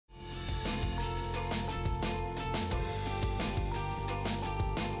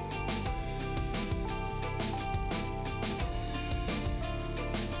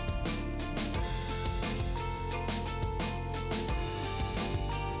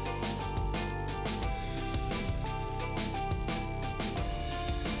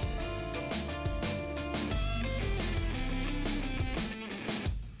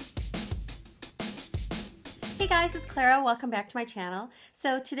guys, it's Clara. Welcome back to my channel.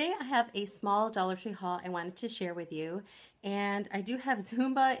 So today I have a small Dollar Tree haul I wanted to share with you. And I do have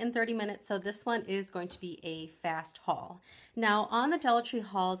Zumba in 30 minutes, so this one is going to be a fast haul. Now on the Dollar Tree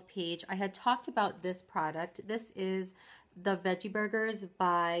hauls page, I had talked about this product. This is the Veggie Burgers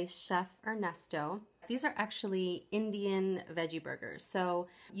by Chef Ernesto. These are actually Indian veggie burgers. So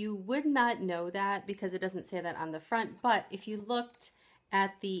you would not know that because it doesn't say that on the front, but if you looked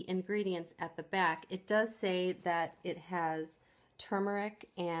at the ingredients at the back, it does say that it has turmeric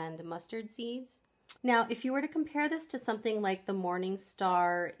and mustard seeds. Now, if you were to compare this to something like the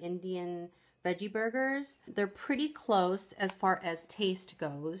Morningstar Indian veggie burgers, they're pretty close as far as taste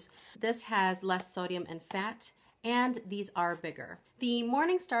goes. This has less sodium and fat, and these are bigger. The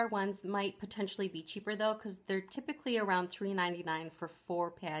Morningstar ones might potentially be cheaper though, because they're typically around $3.99 for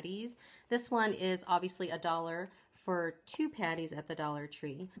 4 patties. This one is obviously $1 for 2 patties at the Dollar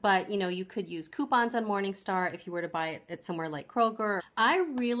Tree. But you know, you could use coupons on Morningstar if you were to buy it at somewhere like Kroger. I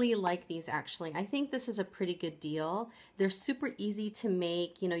really like these actually. I think this is a pretty good deal. They're super easy to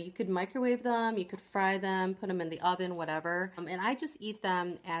make. You know, you could microwave them, you could fry them, put them in the oven, whatever. And I just eat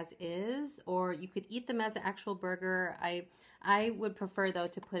them as is, or you could eat them as an actual burger. I would prefer though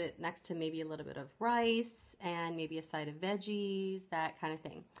to put it next to maybe a little bit of rice and maybe a side of veggies, that kind of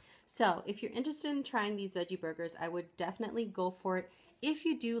thing. So if you're interested in trying these veggie burgers, I would definitely go for it. If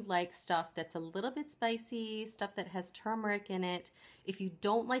you do like stuff that's a little bit spicy, stuff that has turmeric in it, if you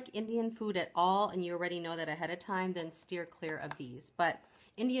don't like Indian food at all and you already know that ahead of time, then steer clear of these. But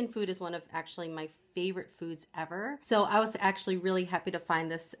Indian food is one of actually my favorite foods ever. So I was actually really happy to find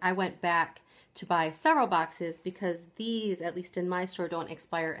this. I went back to buy several boxes because these, at least in my store, don't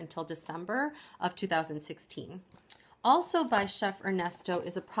expire until December of 2016. Also by Chef Ernesto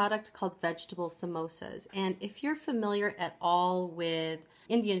is a product called vegetable samosas. And if you're familiar at all with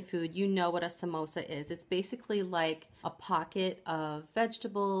Indian food, you know what a samosa is. It's basically like a pocket of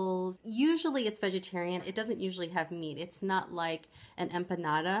vegetables. Usually it's vegetarian. It doesn't usually have meat. It's not like an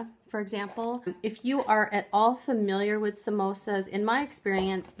empanada, for example. If you are at all familiar with samosas, in my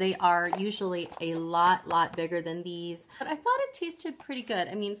experience, they are usually a lot bigger than these. But I thought it tasted pretty good.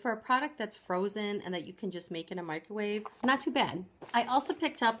 I mean, for a product that's frozen and that you can just make in a microwave, not too bad. I also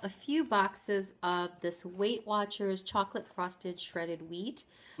picked up a few boxes of this Weight Watchers chocolate frosted shredded wheat.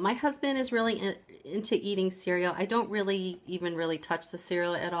 My husband is really into eating cereal. I don't really touch the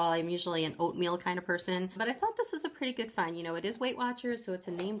cereal at all. I'm usually an oatmeal kind of person, but I thought this was a pretty good find. You know, it is Weight Watchers, so it's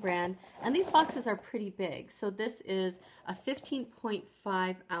a name brand, and these boxes are pretty big. So this is a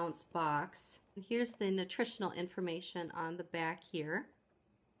 15.5 ounce box. Here's the nutritional information on the back here.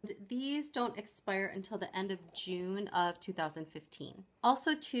 These don't expire until the end of June of 2015.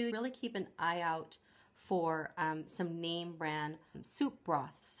 Also to really keep an eye out for some name brand soup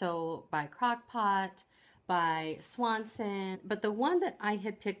broth. So by Crock-Pot, by Swanson. But the one that I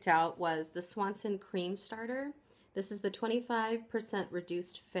had picked out was the Swanson Cream Starter. This is the 25%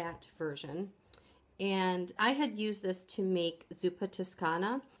 reduced fat version. And I had used this to make zuppa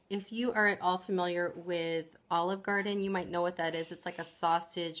Toscana. If you are at all familiar with Olive Garden, you might know what that is. It's like a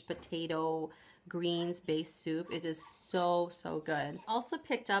sausage, potato, greens based soup. It is so good. Also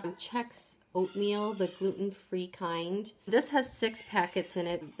picked up Chex oatmeal, the gluten-free kind. This has 6 packets in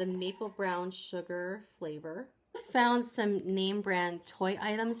it, the maple brown sugar flavor. Found some name brand toy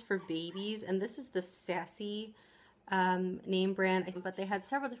items for babies, and this is the Sassy name brand, but they had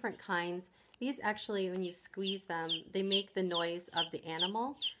several different kinds. These actually, when you squeeze them, they make the noise of the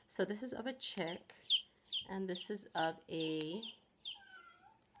animal. So this is of a chick, and this is of a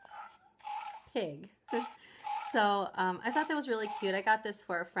pig. So I thought that was really cute. I got this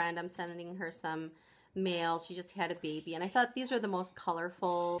for a friend. I'm sending her some mail. She just had a baby, and I thought these were the most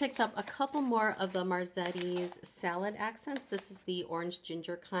colorful. Picked up a couple more of the Marzetti's salad accents. This is the orange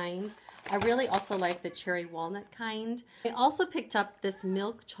ginger kind. I really also like the cherry walnut kind. I also picked up this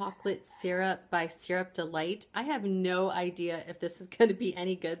milk chocolate syrup by Syrup Delight. I have no idea if this is going to be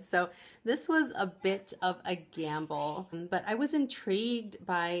any good, so this was a bit of a gamble, but I was intrigued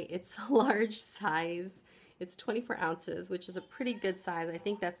by its large size. It's 24 ounces, which is a pretty good size. I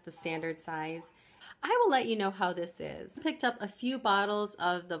think that's the standard size. I will let you know how this is. Picked up a few bottles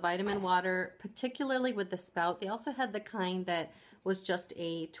of the vitamin water, particularly with the spout. They also had the kind that was just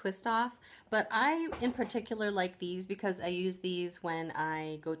a twist off, but I in particular like these because I use these when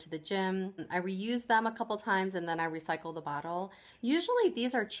I go to the gym. I reuse them a couple times and then I recycle the bottle. Usually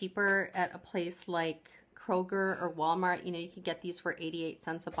these are cheaper at a place like Kroger or Walmart. You know, you could get these for 88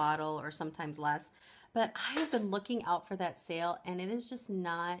 cents a bottle or sometimes less, but I have been looking out for that sale and it is just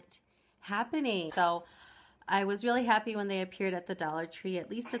not happening. So I was really happy when they appeared at the Dollar Tree. At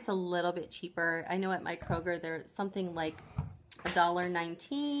least it's a little bit cheaper. I know at my Kroger they're something like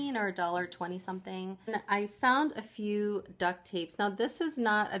 $1.19 or $1.20 something. And I found a few duct tapes. Now this is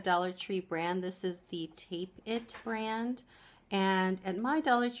not a Dollar Tree brand. This is the Tape It brand. And at my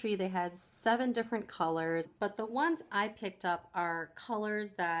Dollar Tree they had 7 different colors, but the ones I picked up are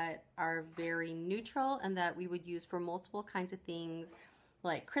colors that are very neutral and that we would use for multiple kinds of things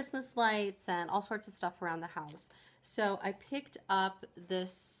like Christmas lights and all sorts of stuff around the house. So I picked up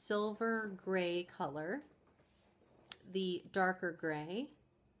this silver gray color, the darker gray,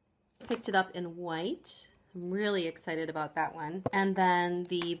 picked it up in white. I'm really excited about that one. And then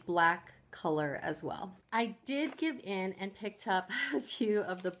the black color as well. I did give in and picked up a few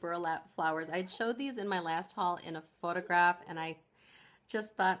of the burlap flowers. I had showed these in my last haul in a photograph and I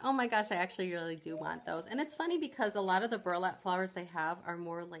just thought, oh my gosh, I actually really do want those. And it's funny because a lot of the burlap flowers they have are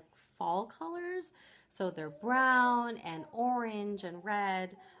more like fall colors. So they're brown and orange and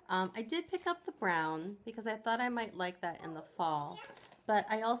red. I did pick up the brown because I thought I might like that in the fall. But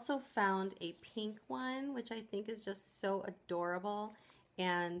I also found a pink one, which I think is just so adorable,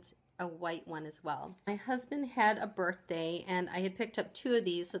 and a white one as well. My husband had a birthday and I had picked up 2 of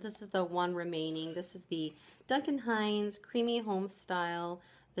these. So this is the one remaining. This is the Duncan Hines Creamy Home Style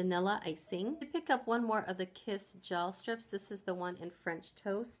Vanilla Icing. I pick up one more of the Kiss gel strips. This is the one in French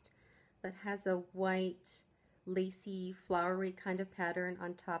Toast that has a white lacy flowery kind of pattern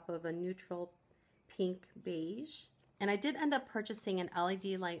on top of a neutral pink beige. And I did end up purchasing an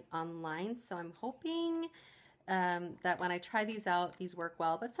LED light online, so I'm hoping that when I try these out, these work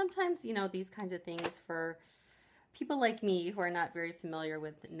well. But sometimes, you know, these kinds of things for people like me who are not very familiar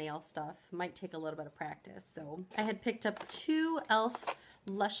with nail stuff might take a little bit of practice. So I had picked up 2 e.l.f.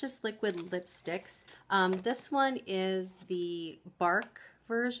 Luscious Liquid Lipsticks. This one is the bark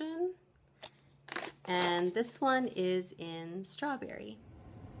version, and this one is in strawberry.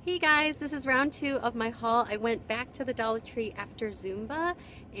 Hey guys, this is round 2 of my haul. I went back to the Dollar Tree after Zumba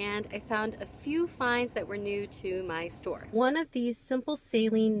and I found a few finds that were new to my store. One of these simple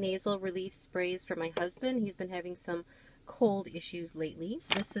saline nasal relief sprays for my husband. He's been having some cold issues lately.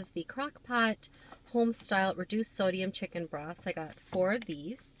 So this is the Crock-Pot Home Style Reduced Sodium Chicken Broths. I got 4 of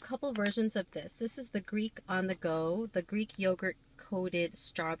these. A couple versions of this. This is the Greek on the go, the Greek yogurt coated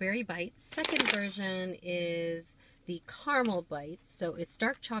strawberry bites. Second version is the caramel bites, so it's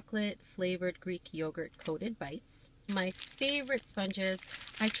dark chocolate flavored Greek yogurt coated bites. My favorite sponges,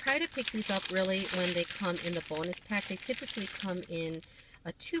 I try to pick these up really when they come in the bonus pack. They typically come in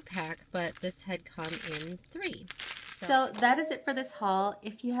a 2-pack, but this had come in 3. So that is it for this haul.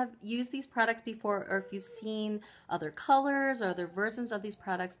 If you have used these products before, or if you've seen other colors or other versions of these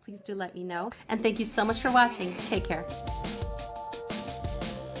products, please do let me know. And thank you so much for watching. Take care.